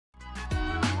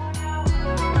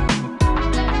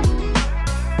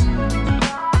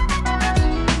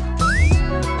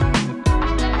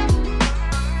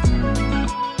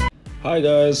Hi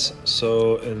guys,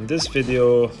 so in this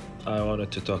video I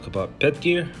wanted to talk about pet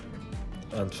gear,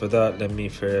 and for that let me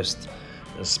first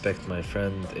inspect my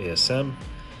friend ASM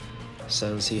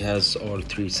since he has all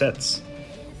three sets.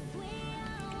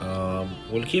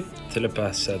 We'll keep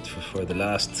telepath set for the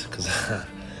last because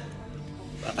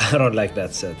I don't like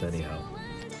that set anyhow.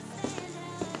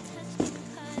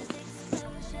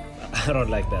 I don't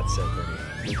like that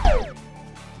set anyhow.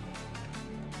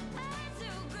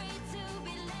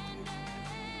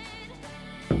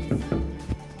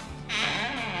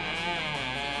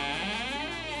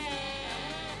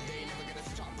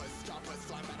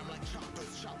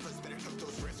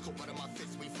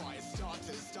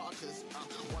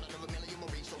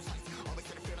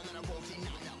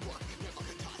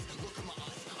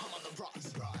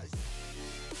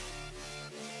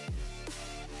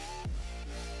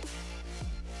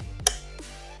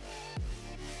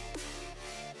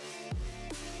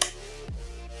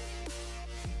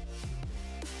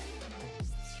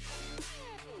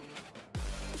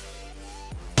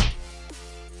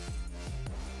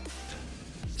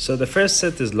 So the first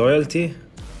set is loyalty,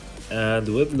 and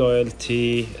with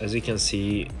loyalty, as you can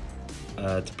see,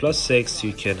 at +6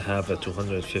 you can have a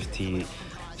 250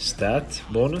 stat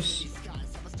bonus,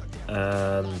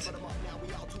 and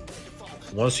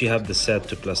once you have the set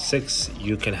to +6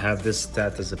 you can have this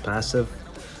stat as a passive.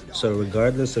 So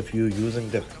regardless of you using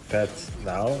the pet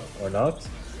now or not,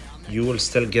 you will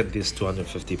still get these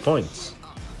 250 points.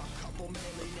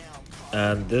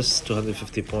 And this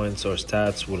 250 points or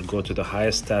stats will go to the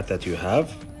highest stat that you have.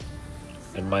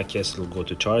 In my case, it'll go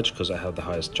to charge because I have the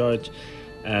highest charge,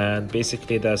 and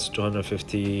basically that's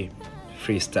 250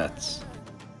 free stats.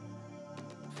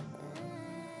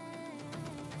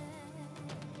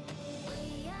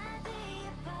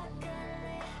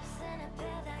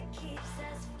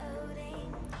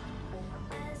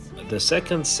 The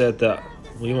second set that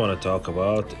we want to talk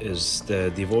about is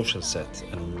the devotion set,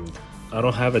 and I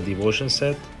don't have a devotion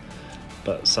set,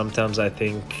 but sometimes I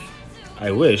think I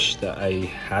wish that I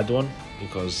had one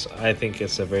because I think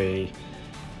it's a very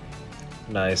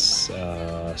nice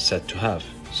set to have.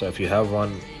 So if you have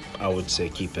one, I would say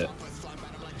keep it.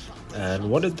 And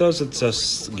what it does, it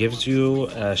just gives you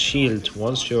a shield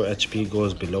once your HP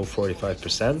goes below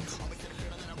 45%,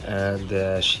 and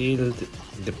the shield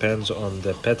depends on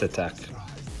the pet attack.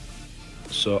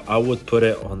 So I would put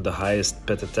it on the highest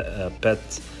pet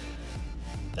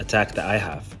attack that I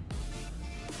have.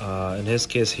 In his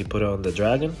case, he put it on the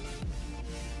dragon,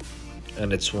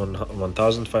 and it's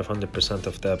 1500%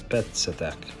 of the pet's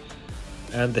attack,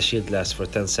 and the shield lasts for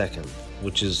 10 seconds,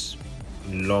 which is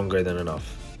longer than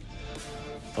enough.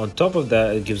 On top of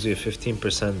that, it gives you a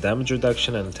 15% damage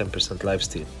reduction and 10%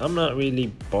 lifesteal. I'm not really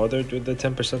bothered with the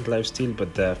 10% lifesteal,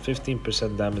 but the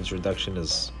 15% damage reduction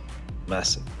is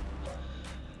massive.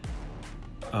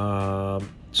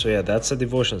 So yeah, that's a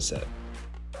devotion set.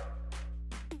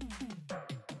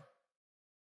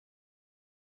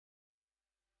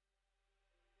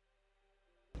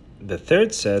 The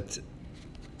third set,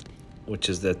 which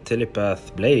is the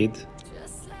telepath blade,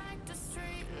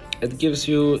 it gives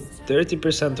you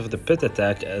 30% of the pet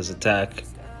attack as attack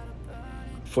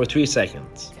for 3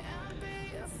 seconds.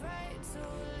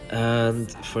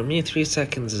 And for me, 3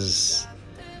 seconds is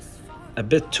a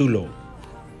bit too low.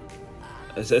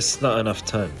 It's not enough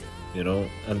time, you know,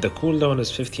 and the cooldown is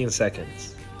 15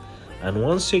 seconds. And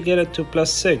once you get it to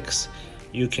 +6,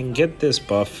 you can get this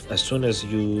buff as soon as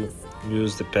you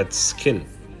use the pet's skill.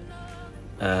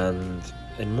 And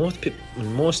in most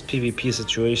PvP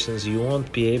situations, you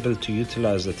won't be able to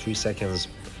utilize the 3 seconds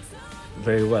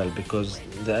very well because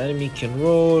the enemy can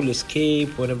roll,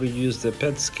 escape whenever you use the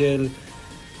pet skill.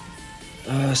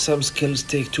 Some skills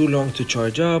take too long to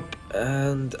charge up,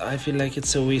 and I feel like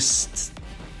it's a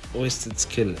wasted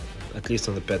skill, at least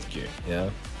on the pet gear. Yeah.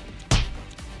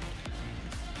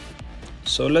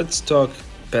 So let's talk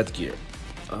pet gear.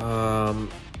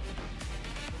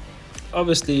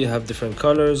 Obviously you have different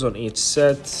colors on each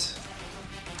set.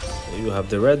 You have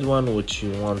the red one, which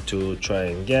you want to try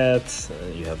and get,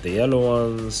 you have the yellow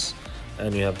ones,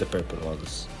 and you have the purple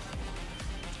ones.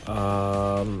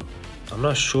 I'm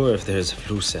not sure if there's a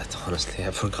blue set, honestly,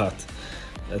 I forgot.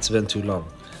 It's been too long.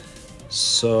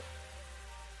 So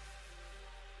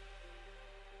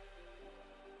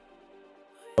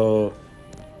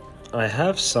I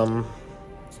have some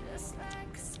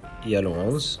yellow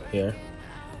ones here,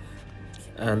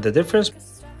 and the difference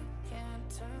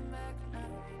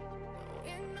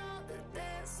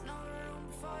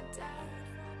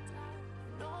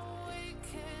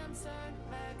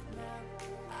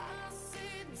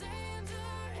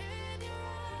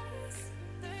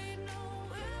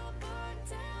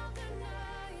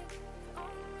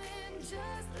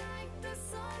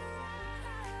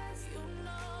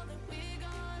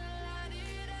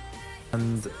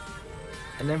And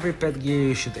in every pet gear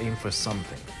you should aim for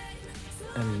something.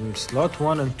 And slot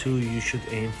 1 and 2 you should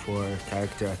aim for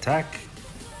character attack.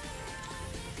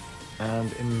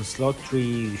 And in slot 3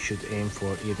 you should aim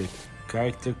for either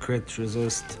character crit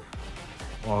resist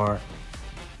or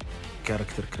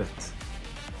character crit.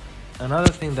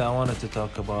 Another thing that I wanted to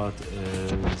talk about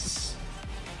is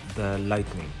the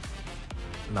lightning.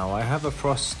 Now I have a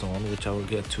frost stone which I will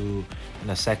get to in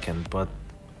a second, but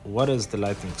what is the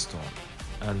lightning stone?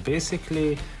 And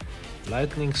basically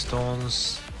lightning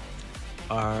stones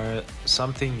are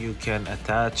something you can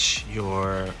attach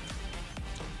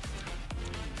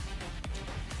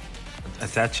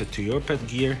it to your pet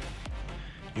gear.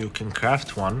 You can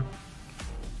craft one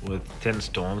with 10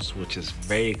 stones, which is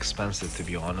very expensive to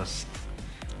be honest,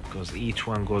 because each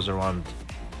one goes around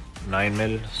 9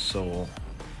 mil, so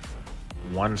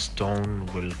one stone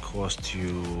will cost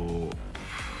you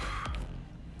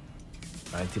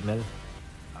 90 mil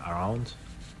around.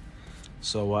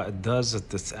 So what it does is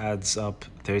this adds up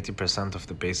 30% of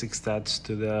the basic stats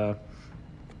to the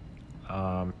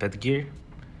pet gear,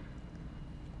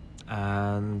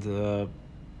 and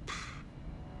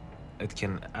it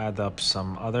can add up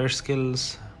some other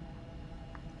skills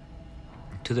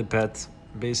to the pet.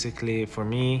 Basically for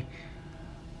me,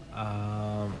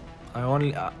 I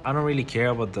don't really care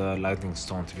about the lightning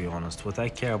stone, to be honest. What I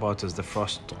care about is the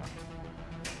frost stone.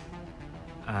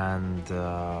 And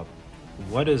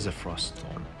what is a frost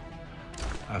stone?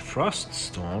 A frost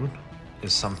stone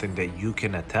is something that you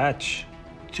can attach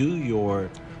to your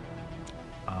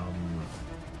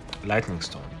lightning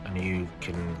stone, and you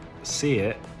can see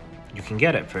it. You can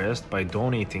get it first by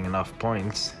donating enough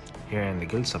points here in the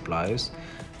guild supplies,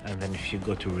 and then if you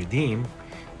go to redeem,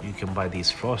 you can buy these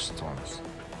frost stones.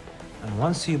 And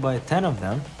once you buy 10 of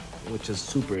them, which is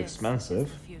super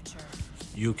expensive,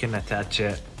 you can attach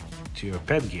it to your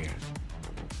pet gear.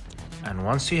 And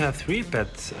once you have three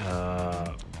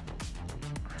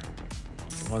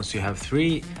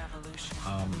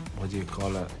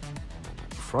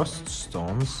frost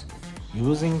stones,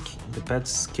 using the pet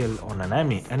skill on an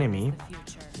enemy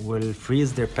will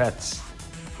freeze their pets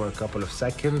for a couple of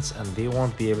seconds, and they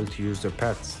won't be able to use their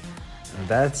pets, and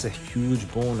that's a huge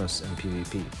bonus in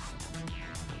PvP.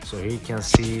 So here you can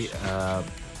see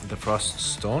the frost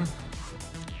stone.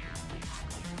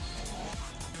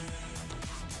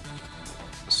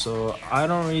 So I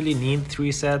don't really need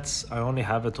 3 sets, I only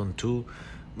have it on 2,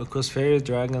 because Fairy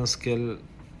Dragon skill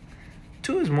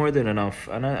 2 is more than enough.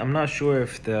 And I'm not sure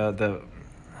if the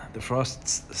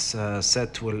frost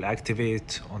set will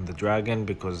activate on the dragon,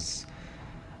 because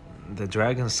the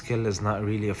dragon skill is not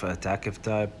really of an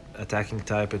attacking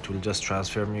type. It will just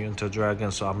transform you into a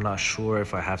dragon, so I'm not sure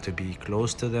if I have to be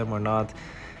close to them or not.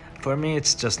 For me,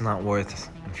 it's just not worth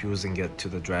infusing it to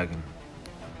the dragon.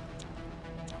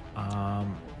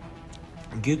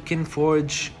 You can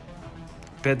forge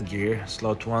pet gear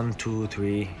slot 1, 2,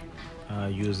 3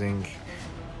 using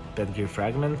pet gear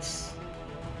fragments,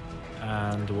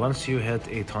 and once you hit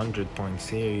 800 points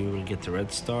here, you will get the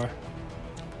red star.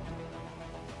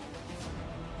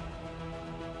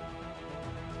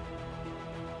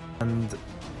 And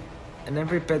in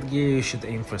every pet gear you should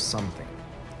aim for something,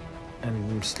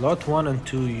 and in slot 1 and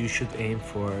 2 you should aim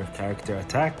for character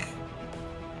attack,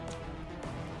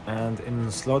 and in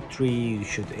slot 3 you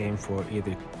should aim for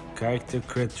either character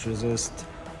crit resist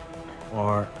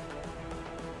or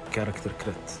character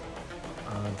crit,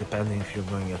 depending if you're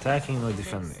going attacking or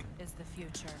defending.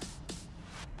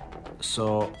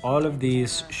 So all of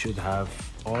these should have,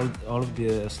 all of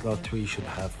the slot 3 should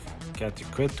have character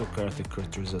crit or character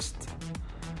crit resist.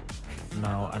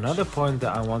 Now another point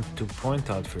that I want to point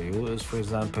out for you is, for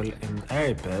example, in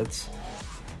airy pets,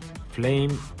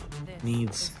 Flame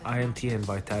needs INT and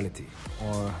Vitality,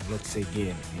 or let's say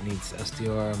Gale, he needs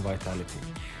STR and Vitality.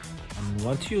 And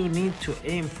what you need to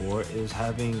aim for is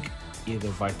having either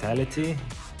Vitality,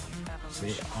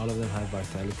 say all of them have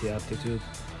Vitality aptitude,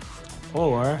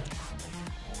 or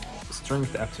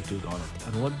Strength aptitude on it.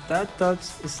 And what that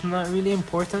does is not really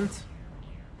important,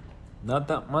 not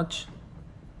that much.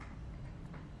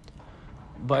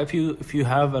 But if you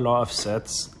have a lot of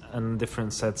sets and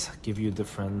different sets give you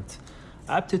different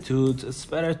aptitudes, it's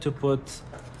better to put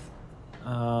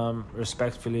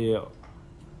respectfully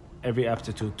every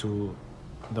aptitude to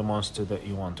the monster that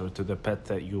you want, or to the pet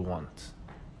that you want.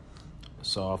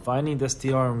 So if I need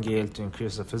STR on Gale to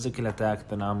increase the physical attack,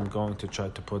 then I'm going to try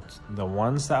to put the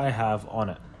ones that I have on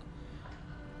it.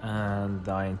 And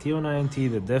the INT on INT,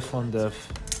 the def on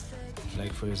def.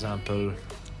 Like for example,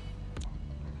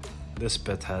 this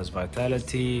pet has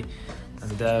Vitality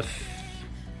and def,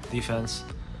 defense.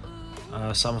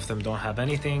 Some of them don't have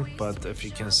anything, but if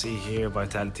you can see here,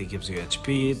 vitality gives you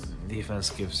HP, defense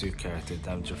gives you character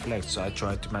damage reflect. So I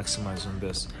try to maximize on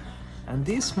this. And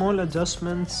these small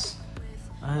adjustments,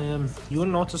 you'll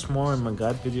notice more in my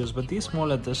guide videos, but these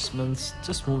small adjustments,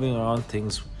 just moving around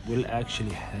things, will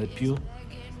actually help you.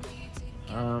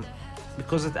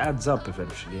 Because it adds up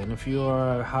eventually. And if you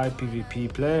are a high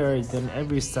PvP player, then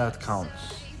every stat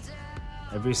counts.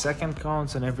 Every second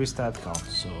counts and every stat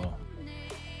counts. So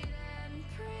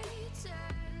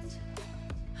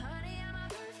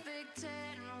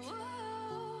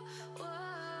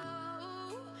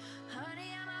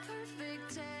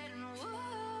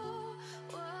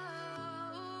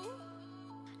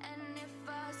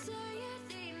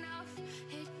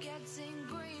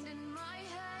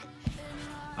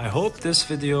I hope this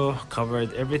video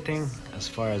covered everything as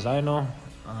far as I know.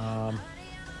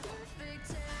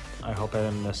 I hope I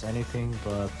didn't miss anything,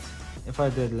 but if I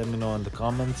did, let me know in the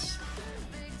comments.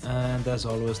 And as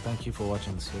always, thank you for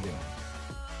watching this video.